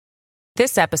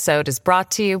This episode is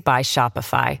brought to you by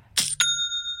Shopify.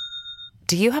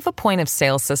 Do you have a point of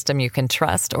sale system you can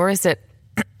trust, or is it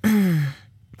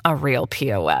a real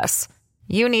POS?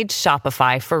 You need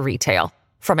Shopify for retail.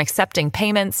 From accepting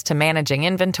payments to managing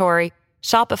inventory,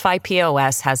 Shopify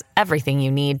POS has everything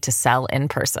you need to sell in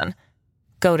person.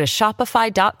 Go to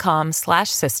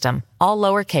shopify.com/system, all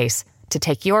lowercase, to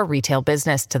take your retail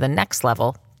business to the next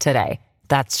level today.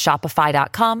 That's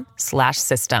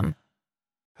shopify.com/system.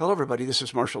 Hello, everybody. This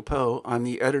is Marshall Poe. I'm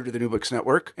the editor of the New Books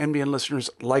Network. NBN listeners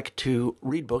like to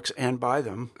read books and buy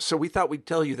them. So we thought we'd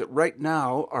tell you that right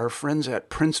now, our friends at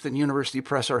Princeton University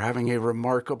Press are having a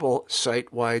remarkable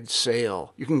site-wide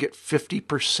sale. You can get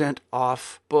 50%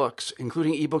 off books,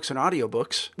 including ebooks and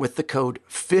audiobooks, with the code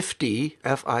 50,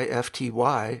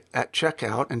 F-I-F-T-Y, at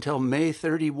checkout until May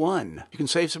 31. You can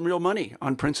save some real money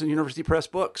on Princeton University Press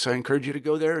books. I encourage you to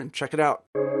go there and check it out.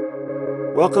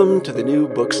 Welcome to the New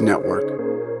Books Network.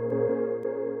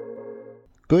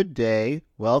 Good day.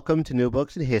 Welcome to New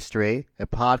Books in History, a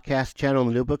podcast channel on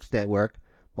the New Books Network.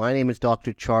 My name is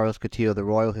Dr. Charles Coutinho of the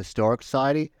Royal Historic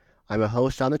Society. I'm a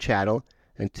host on the channel,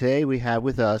 and today we have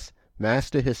with us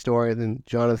Master Historian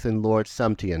Jonathan Lord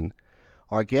Sumption.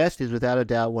 Our guest is without a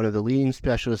doubt one of the leading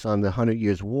specialists on the 100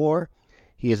 Years' War.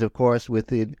 He is, of course,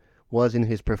 was in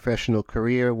his professional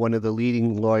career one of the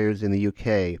leading lawyers in the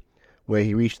UK, where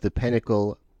he reached the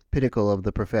pinnacle of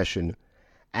the profession.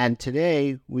 And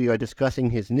today we are discussing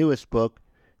his newest book,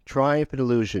 Triumph and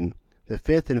Illusion, the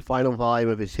fifth and final volume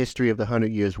of his History of the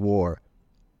 100 Years' War,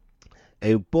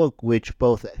 a book which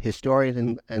both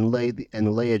historians and the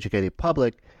lay-educated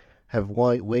public have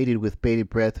waited with bated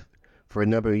breath for a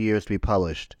number of years to be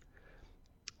published.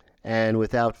 And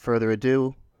without further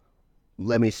ado,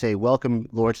 let me say welcome,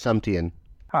 Lord Sumption.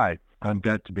 Hi, I'm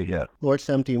glad to be here. Lord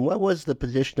Sumption, what was the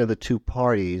position of the two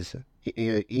parties,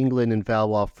 England and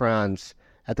Valois France,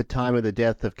 at the time of the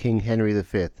death of King Henry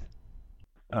V?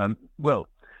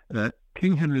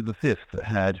 King Henry V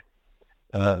had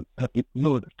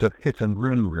launched a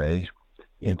hit-and-run raid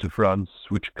into France,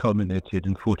 which culminated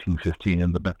in 1415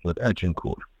 in the Battle of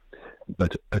Agincourt,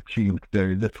 but achieved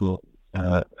very little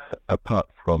apart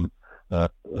from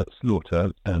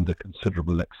slaughter and a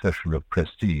considerable accession of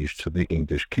prestige to the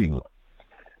English king.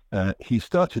 He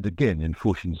started again in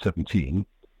 1417,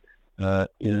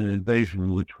 in an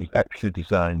invasion which was actually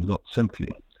designed not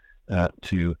simply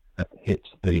to hit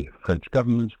the French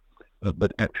government,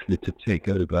 but actually to take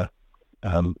over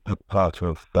a part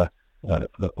of,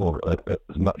 or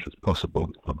as much as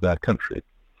possible, of their country.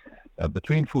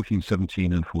 Between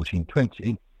 1417 and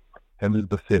 1420, Henry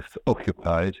V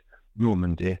occupied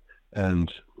Normandy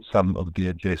and some of the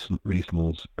adjacent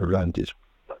regions around it.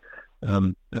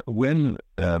 When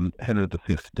Henry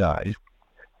V died,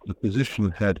 the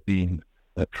position had been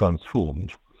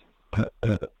transformed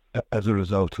as a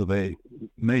result of a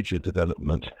major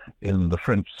development in the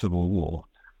French Civil War,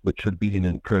 which had been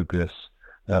in progress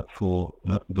for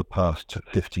the past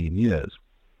 15 years.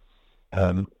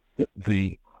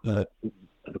 The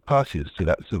parties to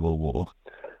that civil war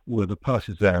were the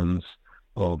partisans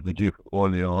of the Duke of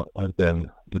Orleans and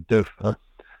then the Dauphin,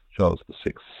 Charles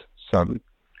VI's son,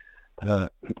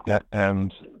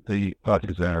 and the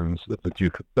partisans of the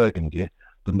Duke of Burgundy,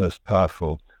 the most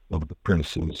powerful of the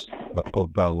princes of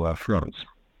Valois France.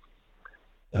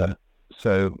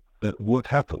 So what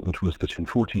happened was that in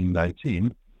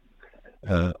 1419,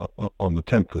 on the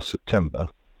 10th of September,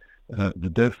 the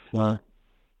Dauphin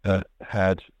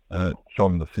had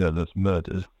John the Fearless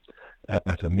murdered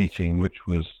at a meeting which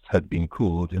had been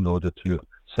called in order to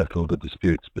settle the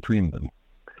disputes between them.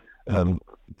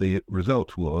 The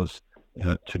result was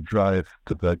to drive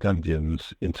the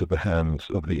Burgundians into the hands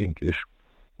of the English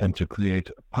and to create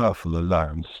a powerful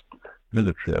alliance,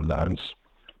 military alliance,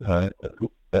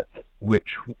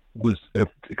 which was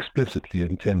explicitly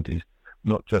intended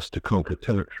not just to conquer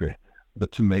territory,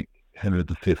 but to make Henry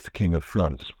V King of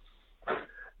France.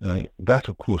 That,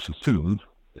 of course, assumed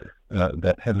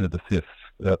that Henry V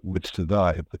would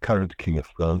survive the current King of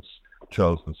France,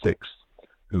 Charles VI,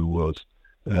 who was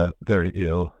very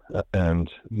ill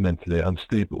and mentally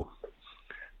unstable.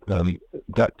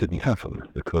 That didn't happen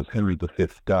because Henry V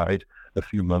died a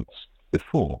few months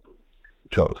before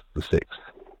Charles VI,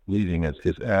 leaving as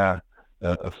his heir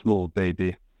a small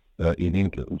baby in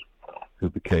England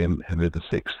who became Henry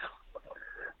VI.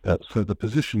 So the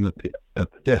position at the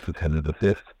death of Henry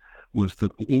V was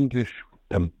that the English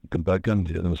and the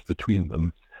Burgundians between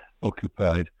them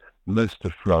occupied most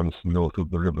of France north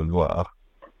of the River Loire,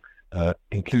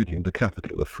 including the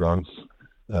capital of France,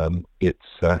 where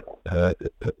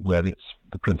the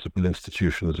principal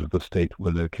institutions of the state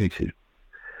were located.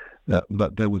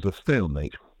 But there was a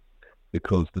stalemate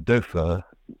because the Dauphin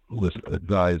was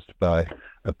advised by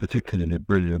a particularly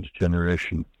brilliant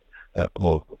generation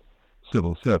of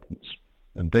civil servants,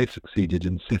 and they succeeded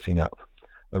in setting up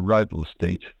a rival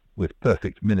state with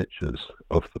perfect miniatures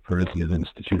of the Parisian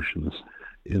institutions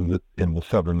in the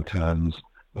southern towns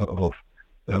of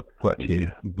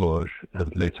Poitiers, Bourges,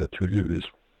 and later Toulouse.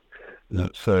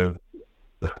 So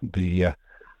the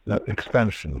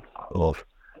expansion of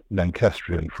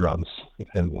Lancastrian France,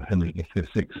 Henry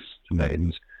VI's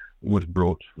domains, was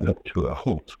brought to a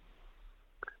halt.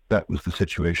 That was the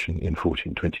situation in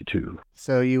 1422.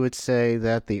 So you would say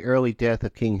that the early death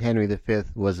of King Henry V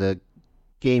was a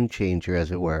game changer,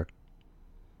 as it were?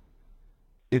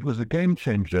 It was a game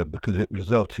changer because it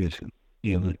resulted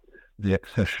in the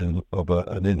accession of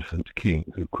an infant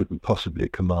king who couldn't possibly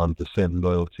command the same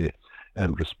loyalty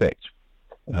and respect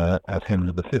as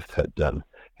Henry V had done.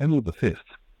 Henry V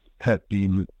had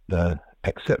been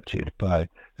accepted by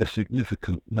a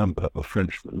significant number of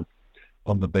Frenchmen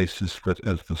on the basis that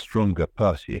as the stronger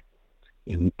party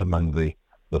among the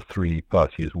three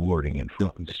parties warring in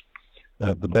France,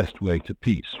 the best way to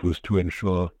peace was to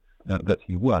ensure that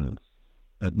he won.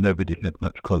 Nobody had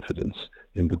much confidence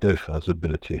in the Dauphin's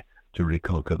ability to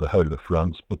reconquer the whole of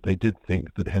France, but they did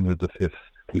think that Henry V,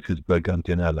 with his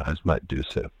Burgundian allies, might do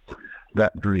so.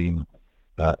 That dream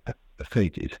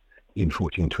faded in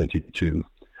 1422,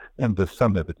 and there's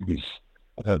some evidence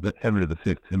that Henry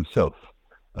V himself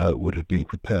would have been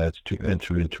prepared to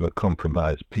enter into a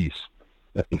compromise peace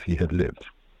if he had lived.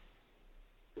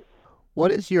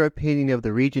 What is your opinion of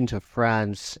the regent of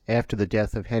France after the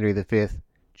death of Henry V,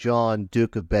 John,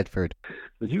 Duke of Bedford?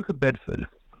 The Duke of Bedford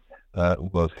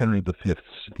was Henry V's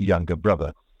younger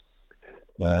brother.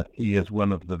 He is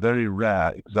one of the very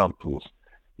rare examples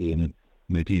in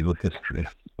medieval history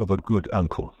of a good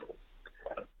uncle.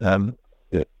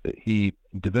 He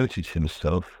devoted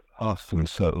himself, heart and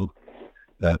soul,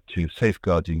 to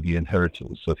safeguarding the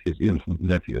inheritance of his infant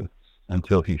nephew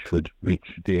until he should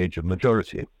reach the age of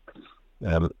majority.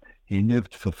 He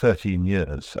lived for 13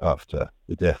 years after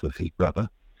the death of his brother,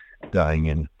 dying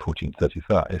in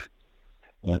 1435.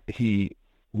 He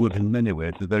was in many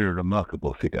ways a very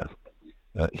remarkable figure.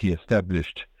 He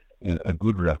established a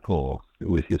good rapport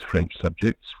with his French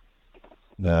subjects.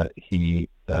 He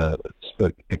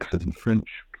spoke excellent French.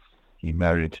 He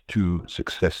married two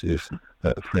successive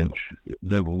French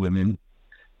noblewomen.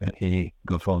 He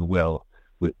got on well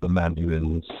with the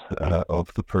Mandarins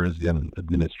of the Parisian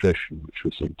administration, which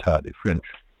was entirely French.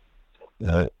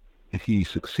 He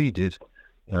succeeded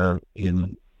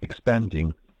in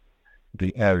expanding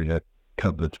the area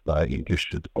covered by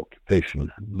English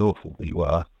occupation, lawful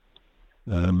Loire,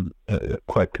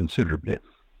 quite considerably.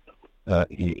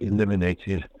 He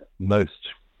eliminated most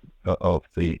of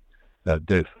the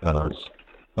Dauphin's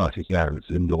partisans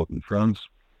in northern France,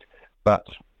 but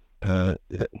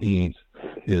his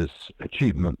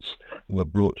achievements were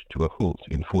brought to a halt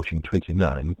in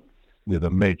 1429 with a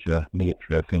major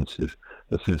military offensive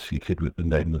associated with the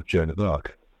name of Joan of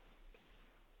Arc.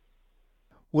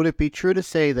 Would it be true to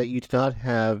say that you do not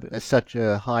have such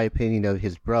a high opinion of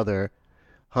his brother,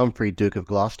 Humphrey, Duke of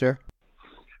Gloucester?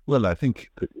 Well, I think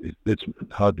it's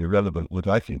hardly relevant what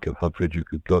I think of Humphrey,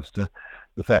 Duke of Gloucester.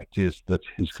 The fact is that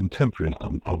his contemporaries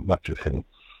thought much of him.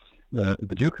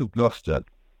 The Duke of Gloucester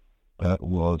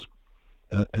was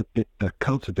a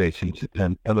cultivated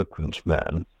and eloquent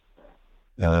man.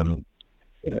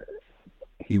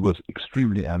 He was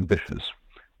extremely ambitious,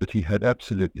 but he had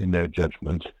absolutely no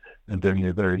judgment and only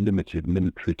a very limited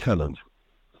military talent.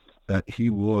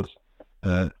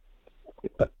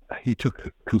 He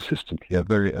took consistently a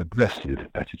very aggressive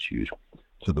attitude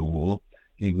to the war.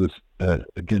 He was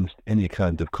against any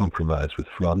kind of compromise with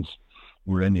France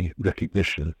or any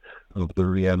recognition of the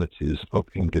realities of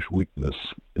English weakness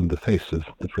in the face of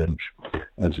the French,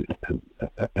 as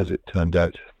it turned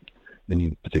out,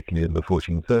 particularly in the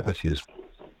 1430s.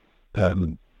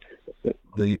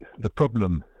 The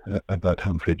problem about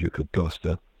Humphrey, Duke of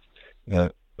Gloucester,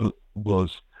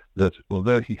 was that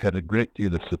although he had a great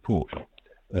deal of support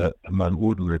among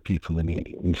ordinary people in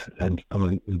England and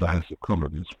among the House of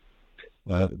Commons,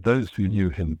 those who knew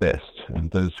him best and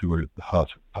those who were at the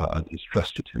heart of power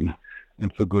distrusted him,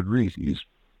 and for good reasons.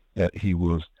 He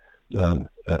was an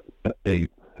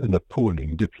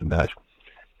appalling diplomat,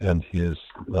 and his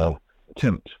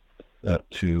attempt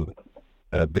to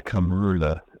become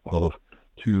ruler of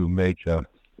two major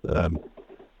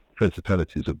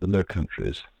principalities of the Low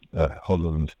Countries,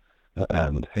 Holland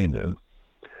and Hainaut,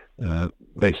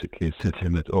 basically set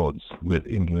him at odds with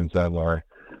England's ally,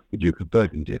 the Duke of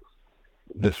Burgundy.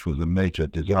 This was a major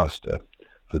disaster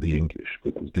for the English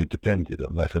because they depended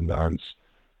on that alliance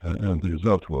and the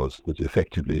result was that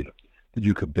effectively the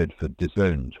Duke of Bedford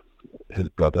disowned his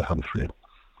brother Humphrey,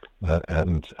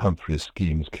 and Humphrey's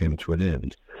schemes came to an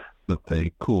end, but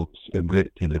they caused a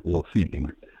great deal of ill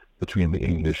feeling between the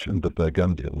English and the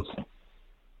Burgundians.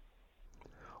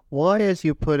 Why, as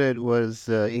you put it, was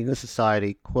English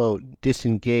society, quote,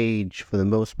 disengaged for the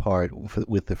most part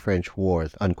with the French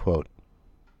wars, unquote?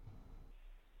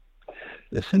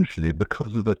 Essentially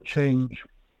because of a change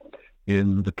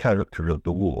in the character of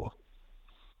the war.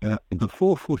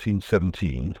 Before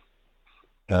 1417,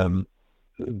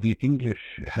 the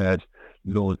English had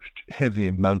launched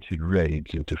heavy mounted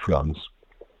raids into France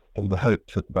in the hope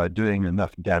that by doing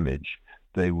enough damage,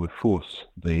 they would force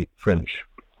the French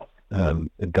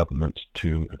government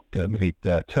to meet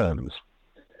their terms.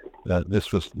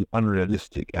 This was an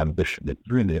unrealistic ambition. It's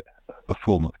really a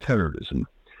form of terrorism.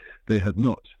 They had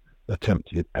not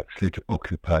attempted actually to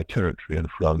occupy territory in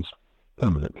France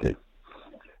permanently.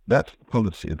 That's the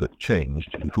policy that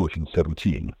changed in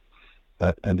 1417,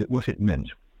 and what it meant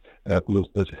was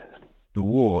that the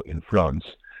war in France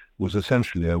was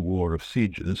essentially a war of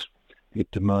sieges. It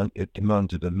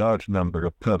demanded a large number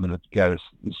of permanent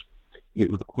garrisons. It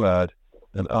required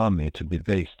an army to be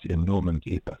based in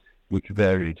Normandy, which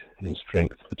varied in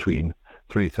strength between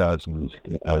 3,000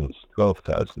 and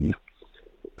 12,000,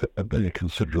 a very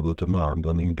considerable demand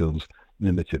on England's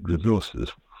limited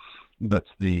resources. But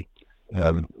the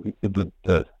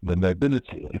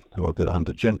nobility, or the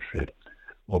undergentry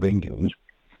of England,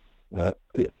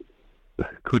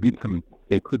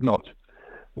 could not,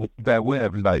 their way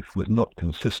of life was not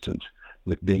consistent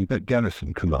with being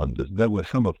garrison commanders. There were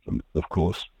some of them, of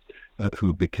course,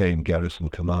 who became garrison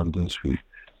commanders, who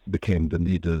became the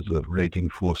leaders of raiding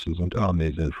forces and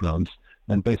armies in France,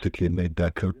 and basically made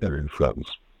their career in France.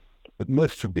 But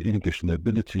most of the English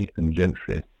nobility and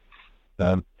gentry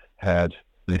had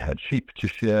sheep to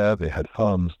shear, they had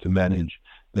farms to manage,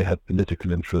 they had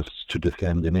political interests to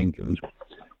defend in England,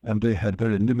 and they had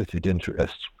very limited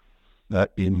interest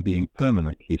in being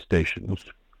permanently stationed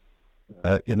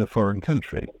in a foreign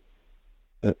country.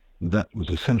 That was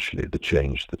essentially the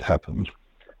change that happened.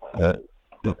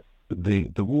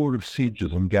 The war of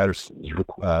sieges and garrisons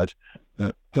required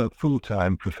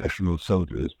full-time professional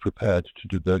soldiers prepared to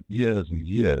devote years and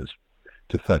years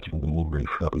to fighting the war in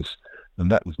France,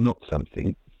 and that was not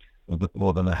something that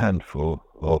more than a handful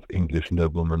of English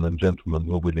noblemen and gentlemen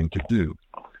were willing to do.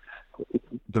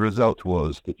 The result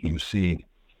was that you see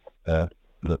that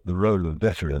the role of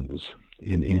veterans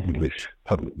in English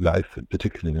public life, and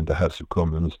particularly in the House of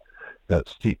Commons,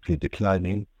 steeply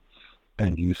declining,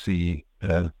 and you see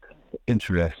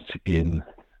interest in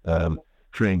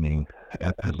training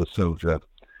as a soldier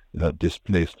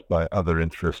displaced by other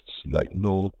interests like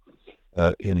law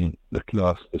in the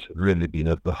class that had really been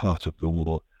at the heart of the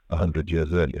war 100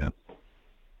 years earlier.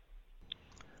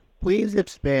 Please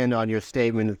expand on your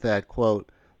statement that,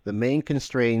 quote, the main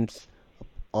constraints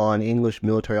on English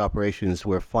military operations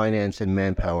were finance and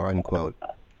manpower, unquote.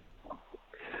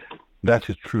 That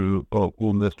is true of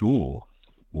almost all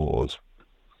wars.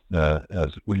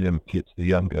 As William Pitt the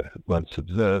Younger once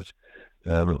observed,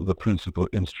 the principal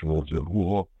instrument of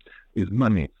war is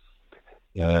money.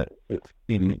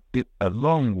 In a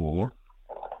long war,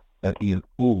 it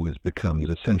always becomes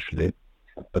essentially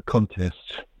a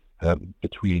contest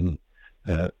between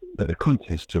a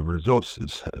contest of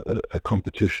resources, a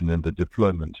competition in the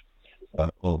deployment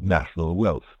of national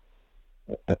wealth.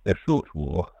 A short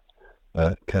war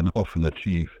can often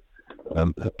achieve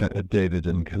a David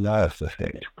and Goliath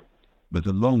effect, but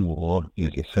a long war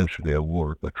is essentially a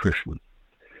war of attrition.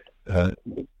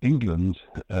 England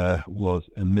was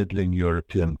a middling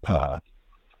European power.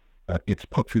 Its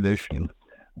population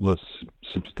was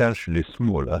substantially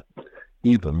smaller,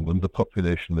 even when the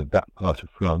population of that part of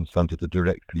France under the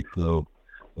direct flow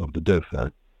of the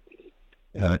Dauphin.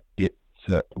 It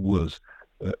was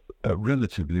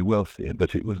relatively wealthy,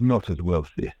 but it was not as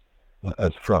wealthy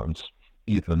as France,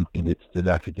 even in its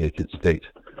dilapidated state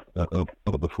of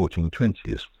the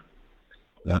 1420s.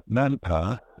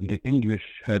 Manpower, the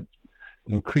English had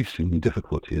increasing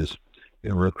difficulties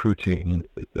in recruiting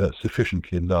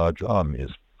sufficiently large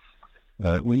armies.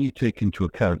 When you take into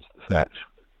account the fact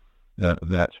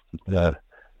that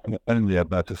only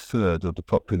about a third of the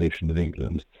population of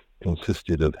England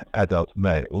consisted of adult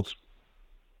males,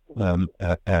 and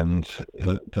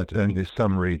that only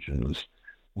some regions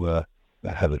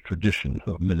had a tradition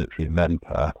of military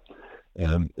manpower.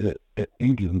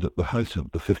 England, at the height of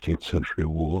the 15th century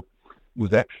war,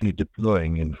 was actually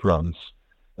deploying in France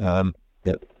a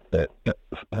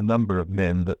number of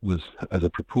men that was, as a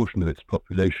proportion of its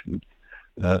population,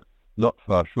 not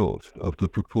far short of the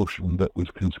proportion that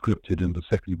was conscripted in the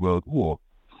Second World War.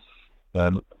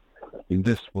 And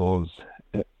this was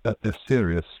a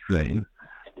serious strain,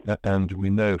 and we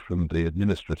know from the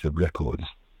administrative records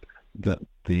that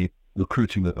the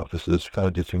recruiting officers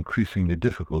found it increasingly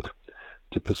difficult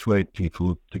to persuade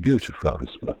people to go to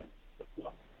France.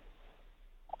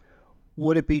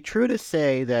 Would it be true to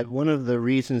say that one of the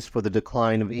reasons for the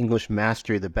decline of English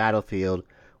mastery of the battlefield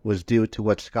was due to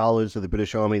what scholars of the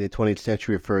British Army in the 20th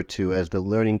century referred to as the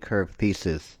learning curve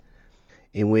thesis,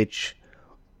 in which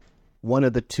one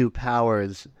of the two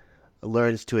powers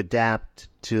learns to adapt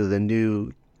to the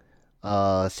new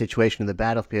situation of the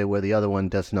battlefield where the other one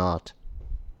does not?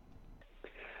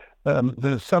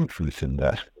 There's some truth in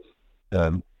that.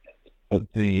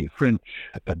 The French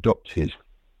adopted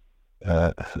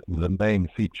the main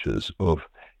features of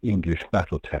English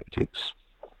battle tactics,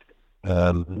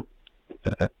 but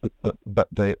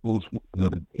the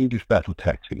English battle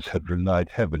tactics had relied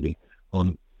heavily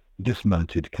on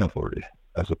dismounted cavalry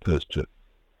as opposed to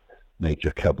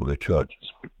major cavalry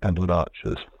charges and on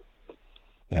archers.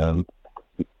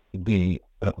 The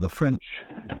French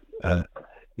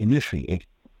initially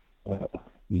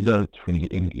learnt from the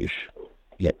English,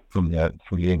 from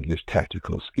the English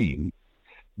tactical scheme,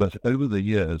 but over the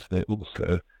years they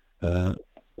also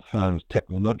found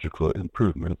technological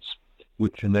improvements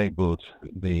which enabled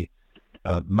the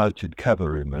mounted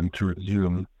cavalryman to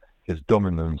resume his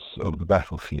dominance of the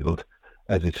battlefield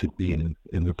as it had been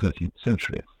in the 13th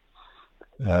century.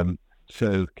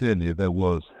 So clearly there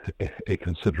was a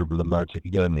considerable amount of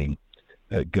learning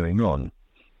going on.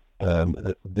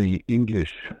 The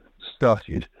English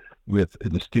started with a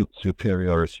distinct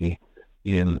superiority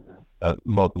in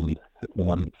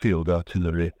modern field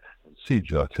artillery,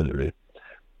 siege artillery,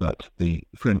 but the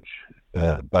French,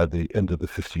 by the end of the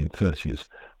 1530s,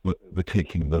 were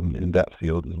overtaking them in that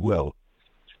field as well.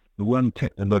 The one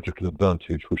technological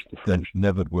advantage which the French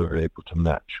never were able to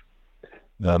match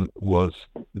was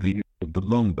the use of the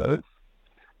longbow,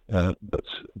 but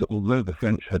although the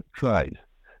French had tried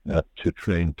to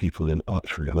train people in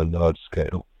archery on a large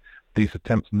scale, these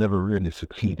attempts never really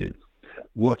succeeded.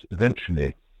 What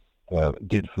eventually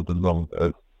did for the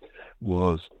longbow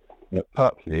was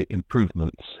partly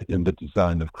improvements in the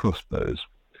design of crossbows,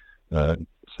 so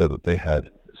that they had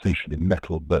essentially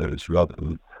metal bows rather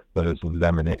than bows of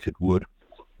laminated wood,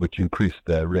 which increased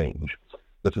their range.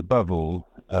 But above all,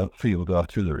 field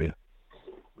artillery,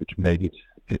 which made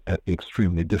it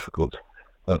extremely difficult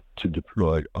to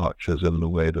deploy archers in the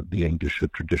way that the English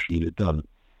had traditionally done.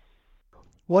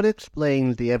 What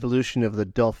explains the evolution of the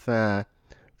Dauphin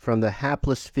from the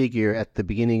hapless figure at the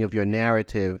beginning of your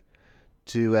narrative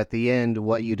to, at the end,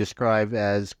 what you describe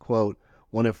as, quote,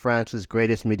 one of France's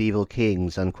greatest medieval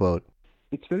kings, unquote?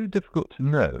 It's very difficult to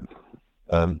know.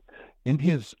 In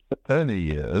his early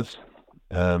years,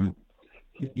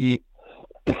 he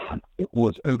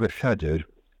was overshadowed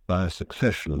by a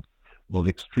succession of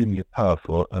extremely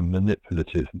powerful and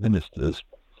manipulative ministers,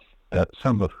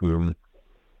 some of whom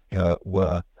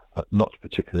were not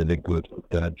particularly good at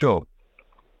their job.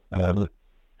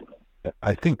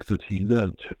 I think that he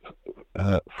learnt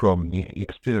from the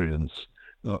experience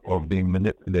of being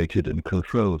manipulated and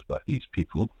controlled by these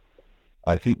people.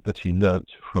 I think that he learnt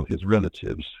from his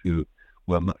relatives, who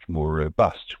were much more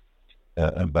robust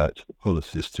about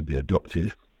policies to be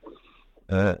adopted.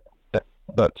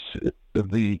 But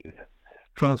the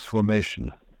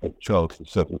transformation of Charles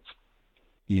VII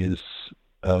is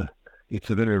it's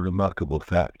a very remarkable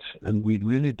fact, and we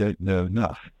really don't know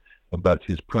enough about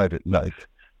his private life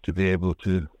to be able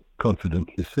to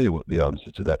confidently say what the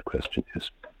answer to that question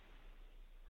is.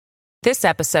 This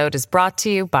episode is brought to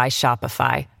you by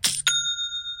Shopify.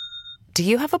 Do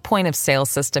you have a point of sale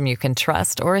system you can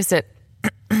trust, or is it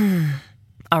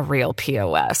a real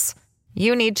POS?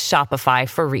 You need Shopify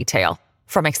for retail.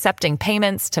 From accepting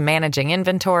payments to managing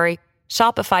inventory,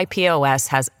 Shopify POS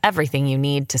has everything you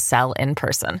need to sell in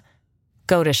person.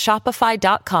 Go to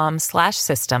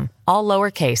shopify.com/system, all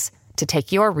lowercase, to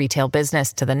take your retail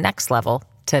business to the next level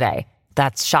today.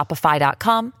 That's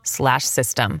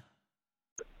shopify.com/system.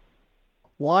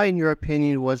 Why, in your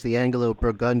opinion, was the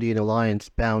Anglo-Burgundian alliance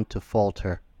bound to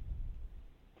falter?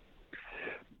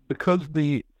 Because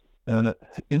the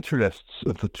interests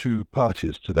of the two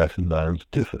parties to that alliance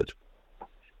differed.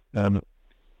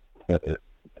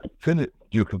 Philip,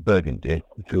 Duke of Burgundy,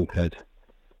 who had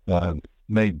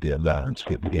made the alliance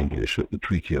with the English at the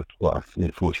Treaty of Troyes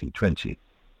in 1420,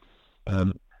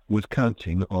 was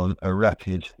counting on a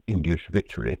rapid English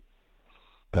victory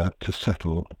to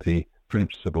settle the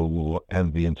French Civil War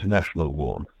and the International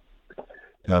War.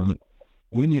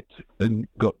 when it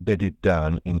got bedded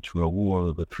down into a war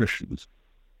of attritions,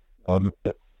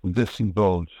 this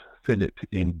involved Philip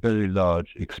in very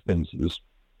large expenses.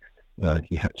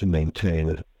 He had to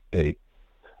maintain a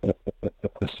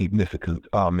significant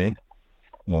army.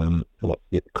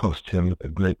 It cost him a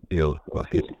great deal of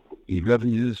his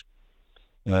revenues,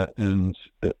 and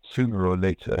sooner or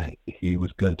later he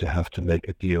was going to have to make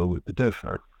a deal with the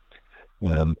Dauphin.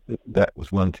 That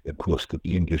was one thing, of course, that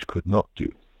the English could not do.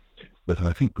 But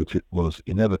I think that it was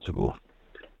inevitable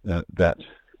that,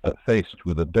 faced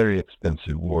with a very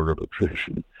expensive war of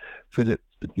attrition, Philip,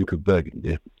 the Duke of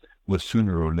Burgundy, was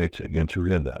sooner or later going to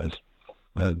realize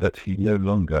that he no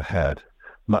longer had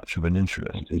much of an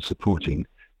interest in supporting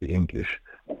the English,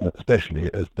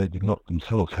 especially as they did not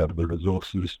themselves have the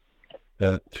resources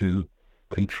to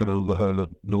control the whole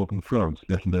of northern France,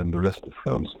 let alone the rest of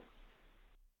France.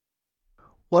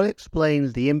 What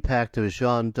explains the impact of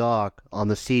Jeanne d'Arc on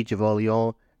the Siege of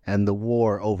Orleans and the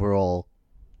war overall?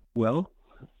 Well,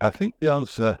 I think the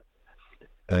answer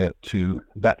to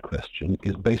that question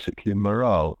is basically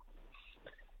morale.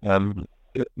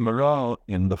 Morale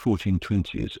in the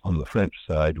 1420s on the French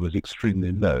side was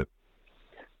extremely low,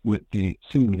 with the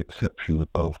single exception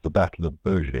of the Battle of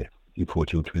Beaujeu in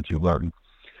 1421.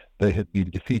 They had been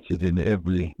defeated in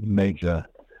every major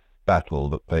battle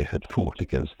that they had fought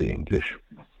against the English.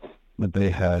 They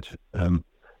had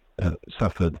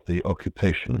suffered the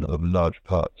occupation of large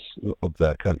parts of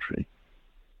their country,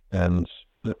 and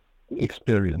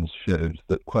experience showed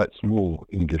that quite small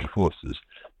English forces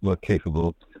were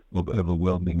capable of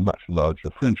overwhelming much larger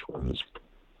French ones.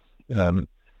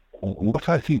 What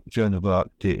I think Joan of Arc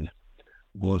did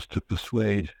was to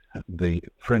persuade the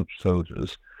French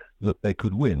soldiers that they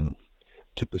could win,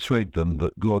 to persuade them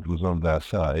that God was on their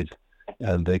side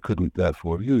and they couldn't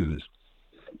therefore lose.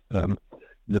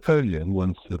 Napoleon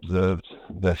once observed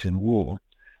that in war,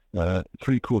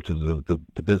 3/4 of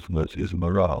the business is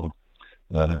morale.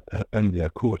 Only a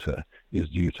quarter is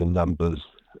due to numbers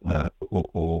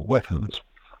or weapons.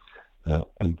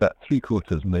 And that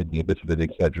 3/4 may be a bit of an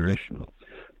exaggeration,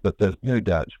 but there's no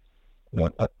doubt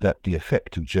that the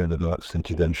effect of Joan of Arc's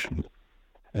intervention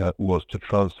was to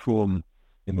transform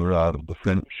the morale of the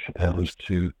French and was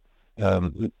to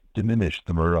diminish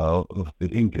the morale of the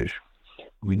English.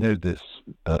 We know this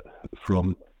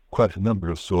from quite a number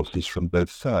of sources from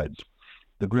both sides.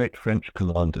 The great French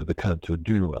commander, the Count of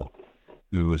Dunois,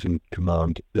 who was in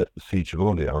command at the Siege of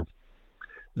Orleans,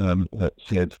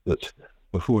 said that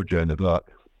before Joan of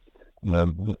Arc,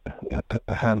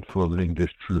 a handful of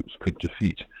English troops could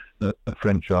defeat a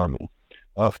French army.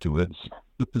 Afterwards,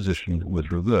 the position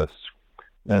was reversed,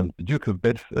 and the Duke of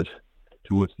Bedford,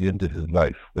 towards the end of his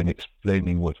life, when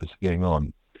explaining what was going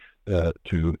on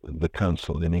to the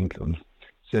council in England,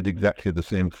 said exactly the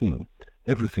same thing.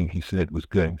 Everything he said was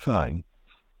going fine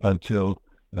until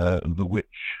the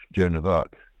witch, Joan of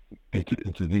Arc,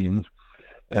 intervened,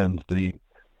 and the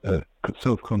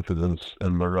self-confidence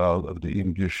and morale of the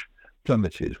English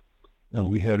plummeted. And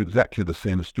we hear exactly the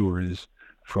same stories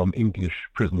from English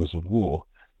prisoners of war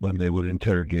when they were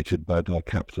interrogated by their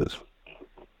captors.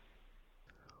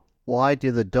 Why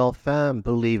did the Dauphin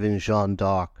believe in Jeanne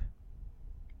d'Arc?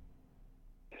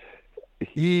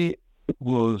 He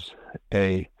was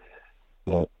a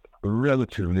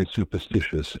relatively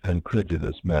superstitious and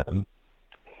credulous man.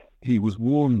 He was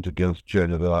warned against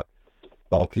Joan of Arc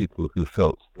by people who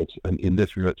felt that an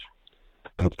illiterate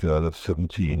girl of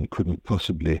 17 couldn't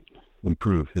possibly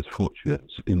improve his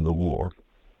fortunes in the war.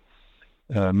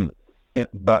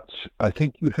 But I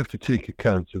think you have to take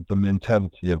account of the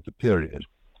mentality of the period.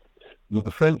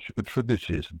 The French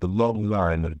attributed the long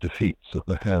line of defeats at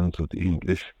the hands of the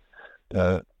English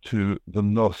to the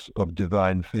loss of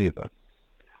divine favor.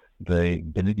 They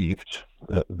believed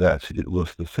that it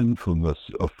was the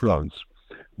sinfulness of France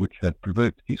which had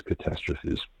provoked these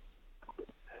catastrophes.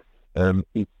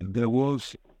 There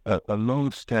was a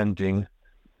long-standing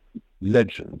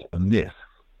legend, a myth,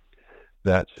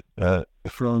 that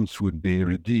France would be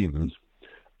redeemed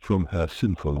from her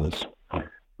sinfulness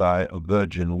by a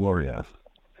virgin warrior,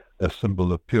 a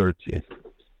symbol of purity,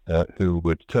 who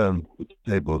would turn the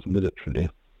tables militarily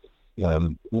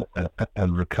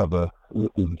and recover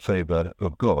in favor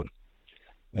of God.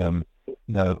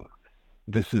 Now,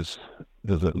 there's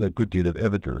a good deal of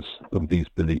evidence of these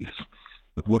beliefs,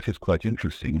 but what is quite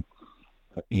interesting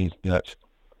is that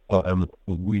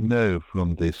we know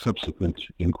from the subsequent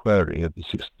inquiry of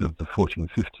the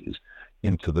 1450s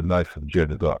into the life of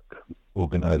Joan of Arc,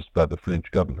 organized by the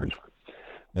French government,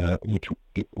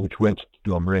 which went to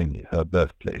Domremy, her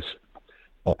birthplace,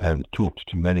 and talked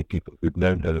to many people who'd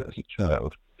known her as a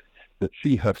child. that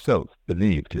she herself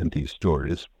believed in these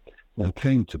stories and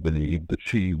came to believe that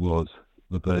she was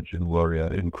the virgin warrior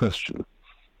in question.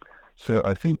 So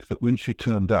I think that when she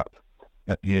turned up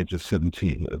at the age of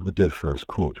 17 at the Dauphin's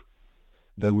court,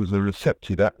 there was a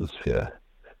receptive atmosphere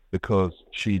because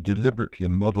she deliberately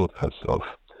modelled herself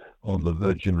on the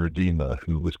Virgin Redeemer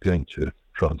who was going to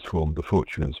transform the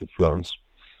fortunes of France.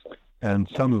 And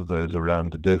some of those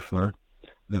around the Dauphin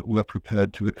were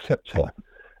prepared to accept her.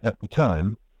 At the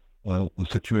time, the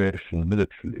situation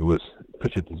militarily was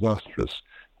pretty disastrous.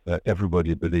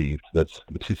 Everybody believed that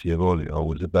the city of Orleans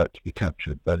was about to be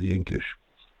captured by the English.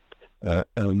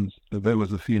 And there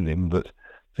was a feeling that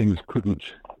things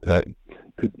couldn't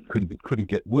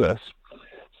get worse,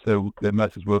 so they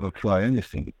might as well try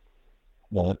anything.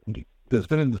 There's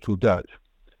very little doubt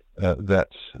that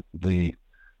the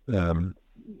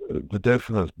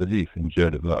Dauphin's belief in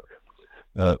Joan of Arc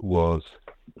was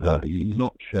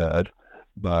not shared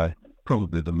by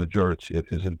probably the majority of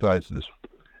his advisors,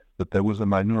 but there was a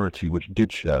minority which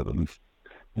did share them,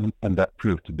 and that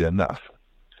proved to be enough.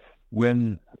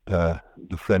 When the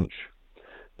French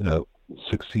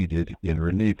succeeded in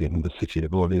relieving the city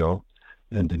of Orleans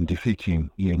and in defeating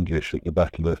the English at the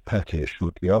Battle of Patay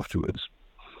shortly afterwards,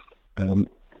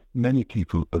 many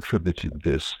people attributed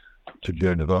this to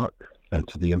Joan of Arc and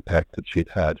to the impact that she'd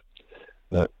had.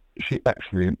 She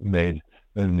actually made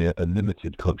only a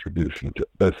limited contribution to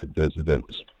both of those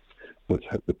events, but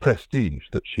the prestige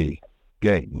that she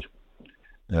gained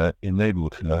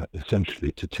enabled her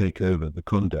essentially to take over the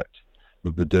conduct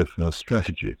of the Dauphin's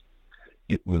strategy.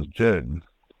 It was Joan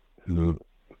who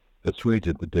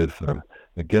persuaded the Dauphin,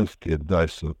 against the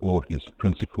advice of all his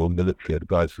principal military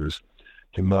advisors,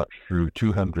 to march through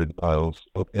 200 miles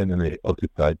of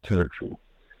enemy-occupied territory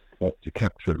to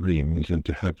capture Reims and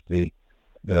to have the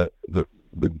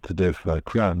Dauphin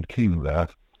crowned king there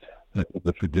at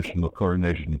the traditional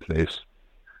coronation place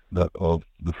of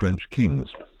the French kings.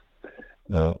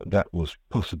 That was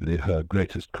possibly her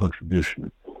greatest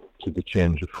contribution to the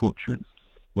change of fortune.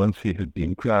 Once he had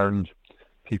been crowned,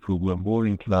 people were more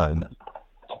inclined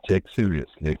to take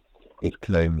seriously his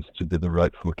claims to be the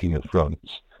rightful king of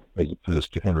France, as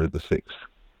opposed to Henry VI.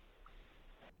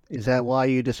 Is that why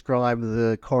you describe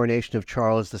the coronation of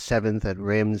Charles VII at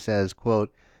Reims as,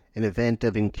 quote, an event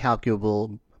of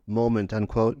incalculable moment,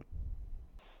 unquote?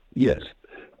 Yes.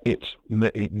 It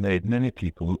made many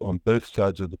people on both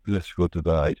sides of the political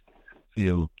divide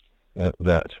feel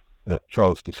that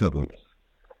Charles VII,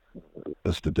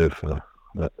 as the Dauphin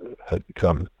had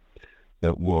become,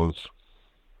 was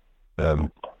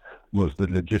the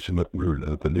legitimate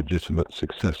ruler, the legitimate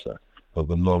successor of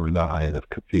the long line of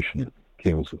Capetian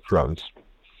kings of France.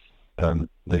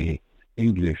 The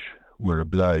English were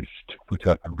obliged to put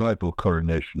up a rival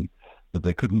coronation, but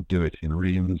they couldn't do it in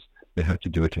Reims, they had to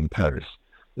do it in Paris.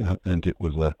 And it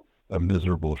was a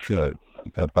miserable show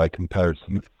by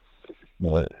comparison.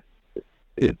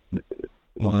 In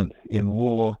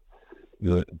war,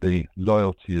 the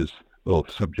loyalties of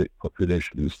subject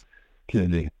populations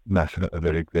clearly matter a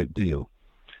very great deal.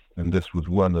 And this was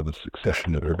one of a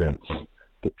succession of events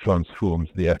that transformed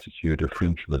the attitude of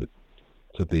Frenchmen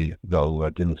to the Valois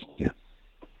dynasty.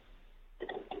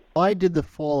 Why did the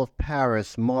fall of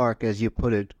Paris mark, as you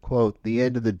put it, quote, the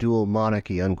end of the dual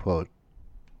monarchy, unquote?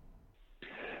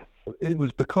 It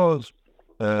was because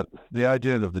the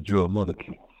idea of the dual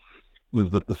monarchy was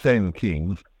that the same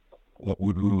king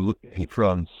would rule in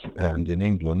France and in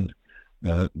England,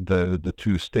 though the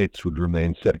two states would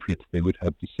remain separate, they would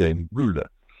have the same ruler.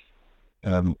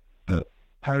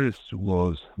 Paris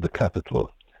was the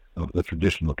capital, the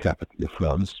traditional capital of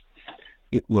France.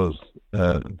 It was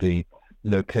the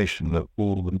location of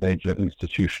all the major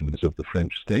institutions of the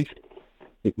French state.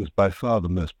 It was by far the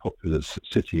most populous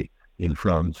city in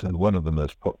France and one of the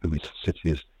most populous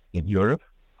cities in Europe.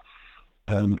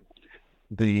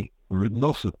 The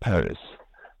loss of Paris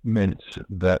meant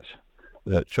that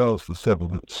Charles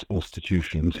VII's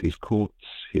institutions, his courts,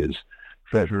 his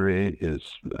treasury, his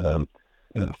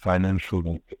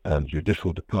financial and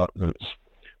judicial departments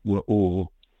were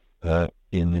all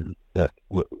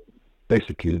were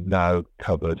basically now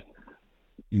covered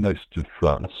most of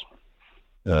France.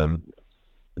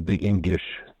 The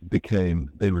English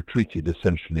they retreated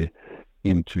essentially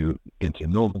into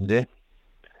Normandy.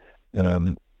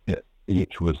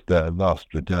 It was their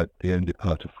last redoubt, the only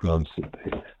part of France that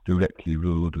they directly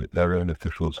ruled with their own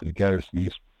officials and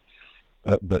garrisons.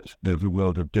 But there's a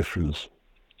world of difference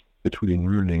between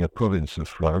ruling a province of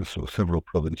France or several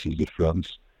provinces of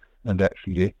France and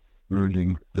actually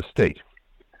ruling the state.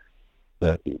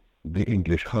 The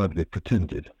English hardly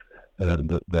pretended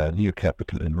that their new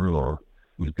capital in Rouen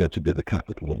was going to be the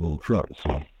capital of all France.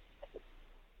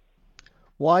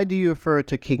 Why do you refer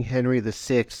to King Henry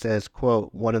VI as,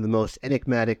 quote, one of the most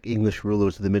enigmatic English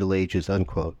rulers of the Middle Ages,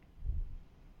 unquote?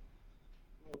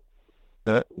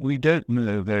 We don't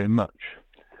know very much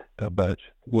about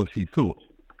what he thought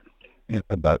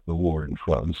about the war in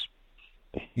France.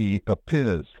 He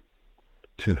appears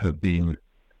to have been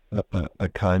a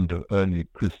kind of early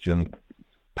Christian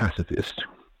pacifist.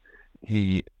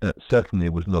 He certainly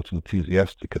was not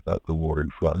enthusiastic about the war in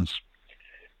France.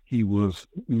 He was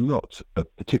not a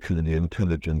particularly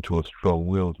intelligent or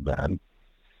strong-willed man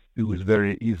who was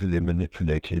very easily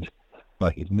manipulated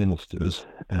by his ministers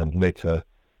and later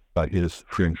by his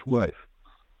French wife.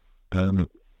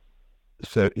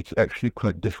 So it's actually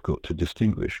quite difficult to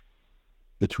distinguish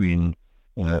between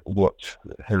what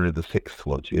Henry VI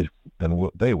wanted and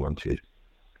what they wanted.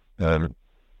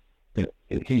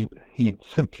 He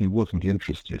simply wasn't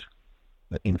interested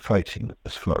in fighting,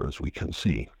 as far as we can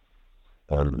see.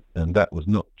 And that was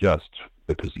not just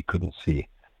because he couldn't see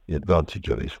the advantage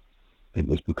of it. It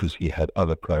was because he had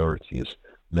other priorities,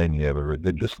 mainly of a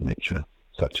religious nature,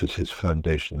 such as his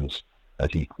foundations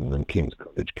at Eton and King's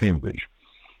College, Cambridge.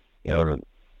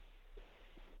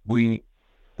 We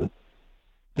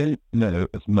don't know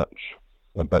as much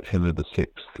about Henry VI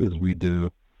as we do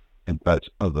about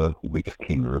other Whig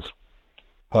kings,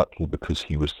 partly because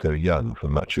he was so young for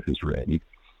much of his reign,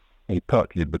 and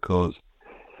partly because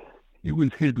he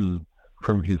was hidden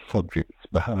from his subjects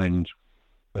behind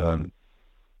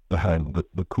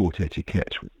the court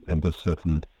etiquette and a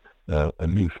certain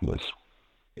aloofness.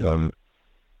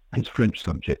 His French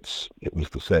subjects, it was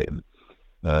the same.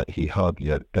 He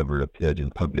hardly ever appeared in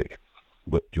public,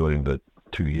 but during the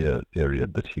 2-year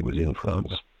period that he was in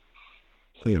France.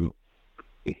 So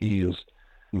he is,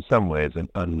 in some ways, an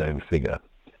unknown figure.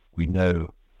 We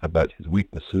know about his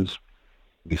weaknesses.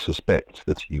 We suspect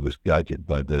that he was guided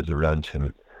by those around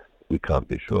him. We can't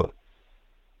be sure.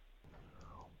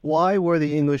 Why were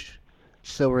the English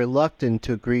so reluctant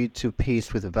to agree to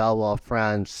peace with Valois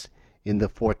France in the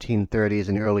 1430s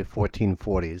and early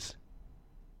 1440s?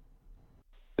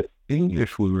 The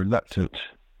English were reluctant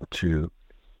to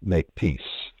make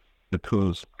peace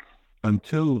because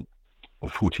until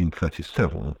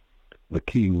 1437, the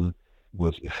king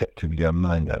was effectively a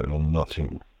minor and not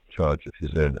in charge of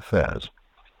his own affairs.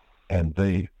 And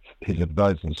his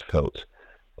advisors felt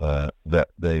that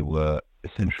they were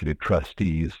essentially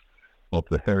trustees of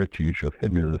the heritage of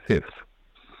Henry V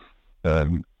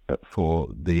for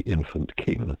the infant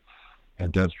king.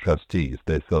 And as trustees,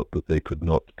 they felt that they could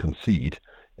not concede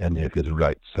any of his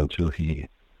rights until he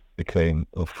became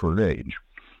of full age.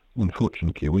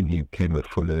 Unfortunately, when he came of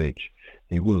full age,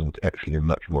 he wasn't actually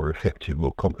much more effective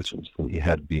or competent than he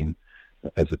had been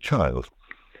as a child.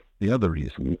 The other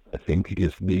reason, I think,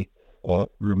 is the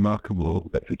remarkable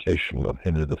reputation of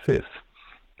Henry V,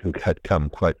 who had come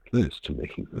quite close to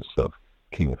making himself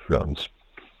King of France.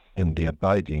 And the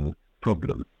abiding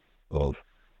problem of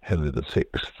Henry VI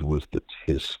was that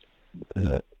his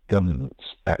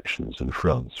government's actions in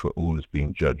France were always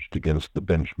being judged against the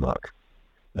benchmark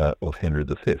of Henry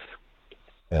V.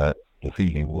 The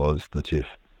feeling was that if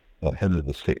Henry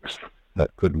VI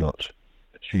could not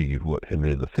achieve what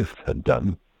Henry V had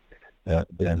done,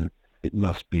 then it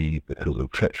must be because of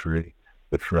treachery,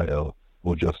 betrayal,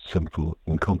 or just simple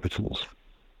incompetence.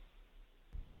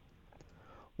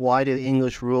 Why did the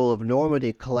English rule of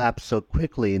Normandy collapse so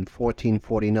quickly in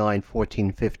 1449,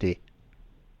 1450?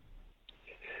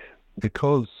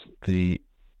 Because the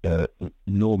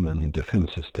Norman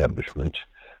defence establishment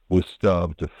was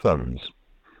starved of funds.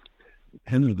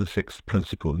 Henry VI's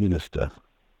principal minister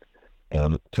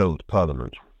told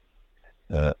Parliament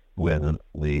when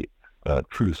the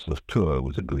Truce of Tours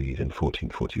was agreed in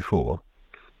 1444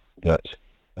 that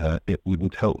it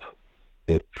wouldn't help.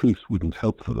 The truce wouldn't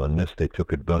help them unless they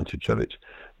took advantage of it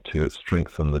to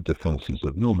strengthen the defences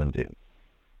of Normandy.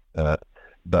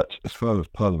 But as far as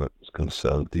Parliament was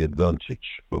concerned, the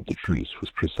advantage of the truce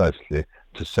was precisely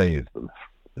to save them,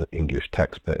 the English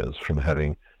taxpayers, from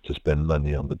having to spend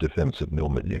money on the defence of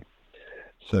Normandy.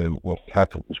 So what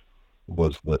happened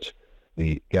was that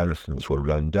the garrisons were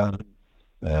run down,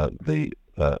 the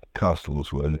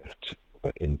castles were left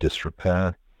in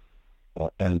disrepair,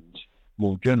 and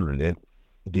more generally,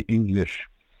 the English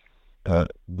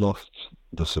lost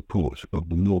the support of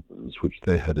the Normans, which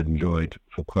they had enjoyed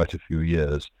for quite a few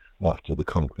years after the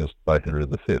conquest by Henry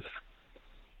V.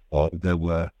 There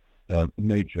were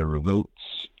major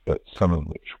revolts, some of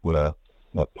which were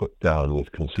put down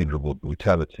with considerable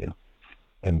brutality.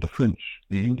 And the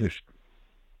English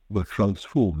were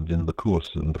transformed in the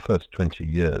course of the first 20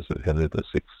 years of Henry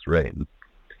VI's reign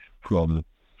from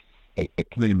a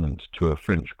claimant to a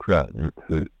French crown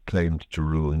who claimed to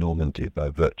rule Normandy by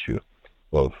virtue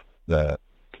of their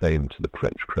claim to the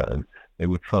French crown. They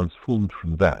were transformed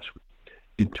from that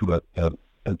into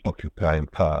an occupying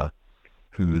power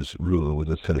whose rule was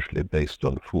essentially based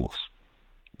on force.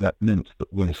 That meant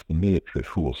that once the military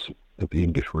force that the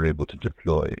English were able to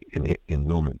deploy in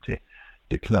Normandy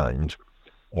declined,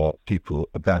 people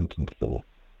abandoned them,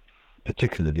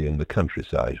 particularly in the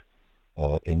countryside.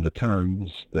 In the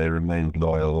towns, they remained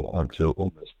loyal until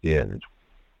almost the end.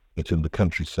 But in the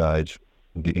countryside,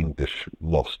 the English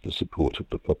lost the support of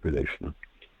the population.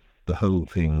 The whole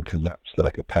thing collapsed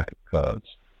like a pack of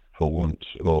cards for want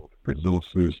of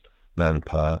resources,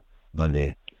 manpower,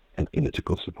 money, and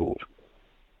political support.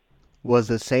 Was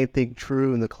the same thing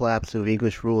true in the collapse of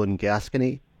English rule in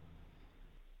Gascony?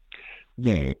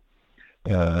 No.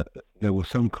 There were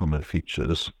some common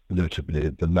features, notably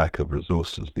the lack of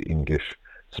resources. The English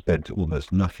spent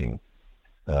almost nothing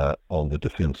on the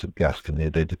defence of Gascony.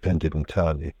 They depended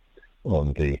entirely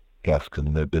on the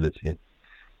Gascon nobility.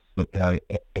 But their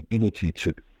ability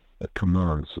to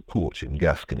command support in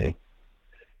Gascony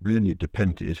really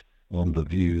depended on the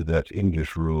view that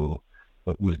English rule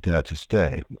was there to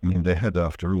stay. I mean, they had,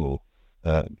 after all,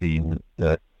 been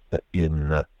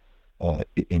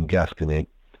in Gascony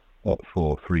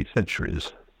for 3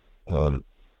 centuries, so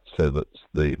that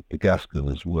the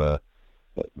Gascons were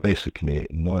basically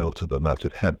loyal to them out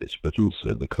of habit, but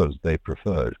also because they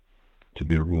preferred to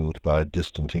be ruled by a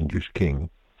distant English king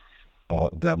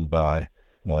than by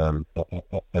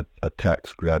a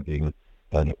tax-grabbing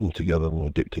and altogether more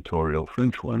dictatorial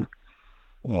French one.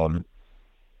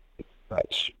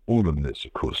 But all of this,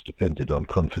 of course, depended on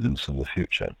confidence in the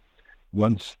future.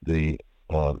 Once the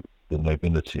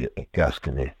nobility of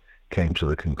Gascony came to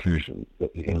the conclusion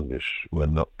that the English were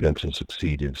not going to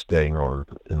succeed in staying on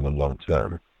in the long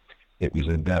term, it was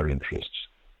in their interests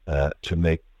to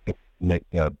make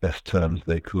their best terms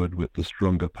they could with the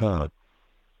stronger power.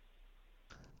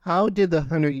 How did the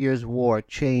 100 Years' War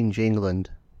change England?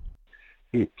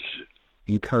 It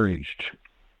encouraged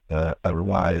a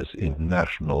rise in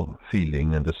national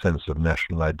feeling and a sense of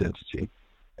national identity,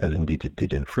 as indeed it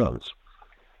did in France.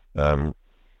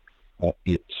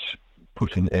 It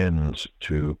put an end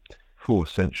to 4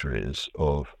 centuries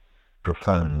of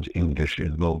profound English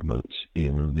involvement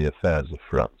in the affairs of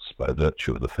France by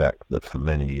virtue of the fact that for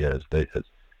many years they had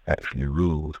actually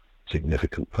ruled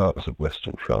significant parts of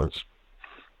Western France.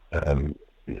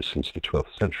 Since the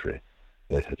 12th century,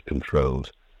 they had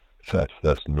controlled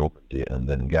first Normandy and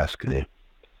then Gascony.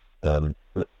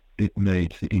 It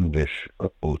made the English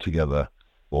altogether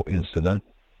more insular,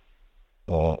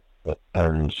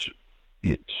 and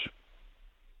it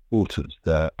altered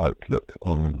their outlook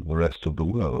on the rest of the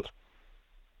world.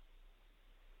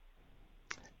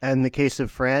 And in the case of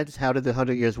France, how did the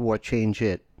 100 Years' War change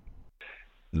it?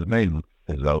 The main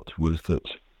result was that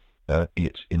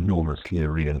it enormously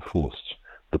reinforced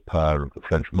the power of the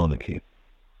French monarchy.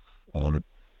 In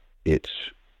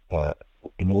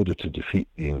order to defeat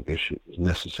the English, it was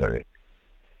necessary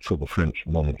for the French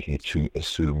monarchy to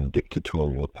assume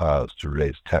dictatorial powers to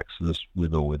raise taxes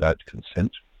with or without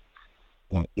consent.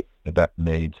 That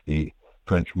made the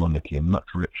French monarchy much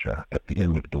richer at the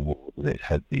end of the war than it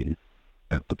had been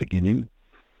at the beginning.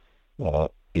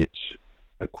 It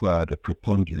acquired a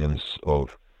preponderance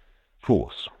of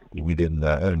force within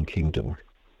their own kingdom,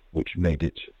 which made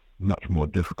it much more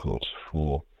difficult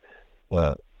for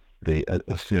a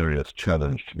serious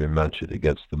challenge to be mounted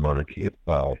against the monarchy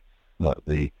by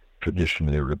the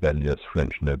traditionally rebellious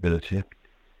French nobility.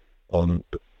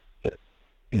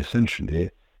 Essentially,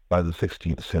 by the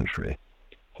 16th century,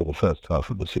 for the first half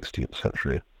of the 16th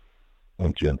century,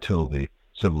 until the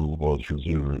civil wars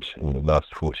resumed in the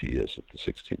last 40 years of the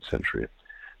 16th century,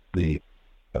 the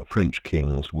French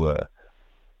kings were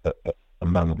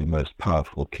among the most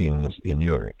powerful kings in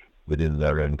Europe within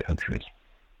their own countries.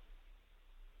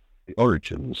 The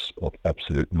origins of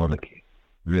absolute monarchy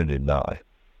really lie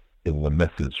in the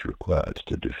methods required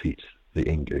to defeat the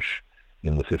English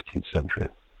in the 15th century.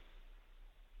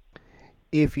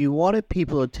 If you wanted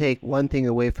people to take one thing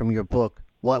away from your book,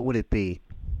 what would it be?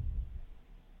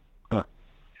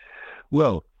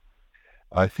 Well,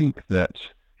 I think that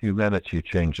humanity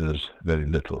changes very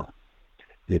little.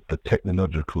 The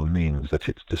technological means at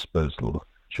its disposal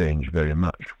change very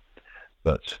much,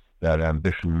 but their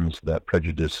ambitions, their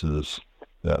prejudices,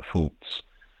 their faults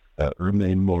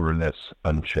remain more or less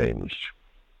unchanged.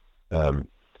 And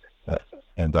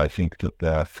I think that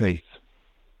their faith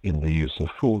in the use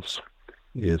of force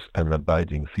is an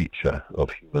abiding feature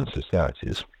of human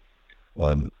societies,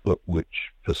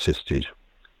 which persisted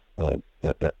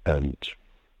and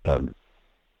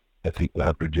I think the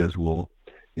Hundred Years' War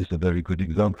is a very good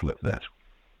example of that.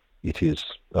 It is,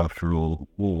 after all,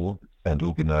 war and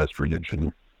organized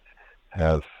religion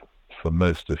have, for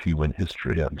most of human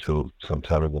history until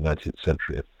sometime in the 19th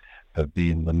century, have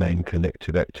been the main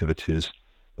connective activities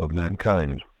of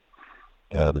mankind.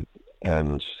 And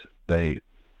the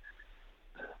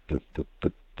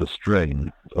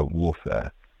strain of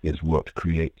warfare is what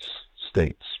creates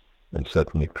states, and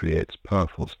certainly creates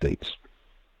powerful states.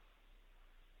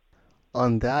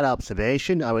 On that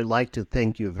observation, I would like to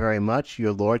thank you very much,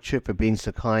 Your Lordship, for being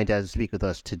so kind as to speak with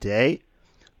us today.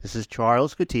 This is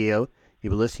Charles Coutinho.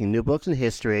 You've been listening to New Books in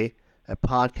History, a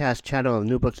podcast channel on the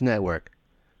New Books Network.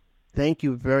 Thank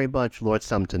you very much, Lord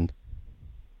Sumption.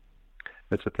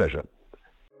 It's a pleasure.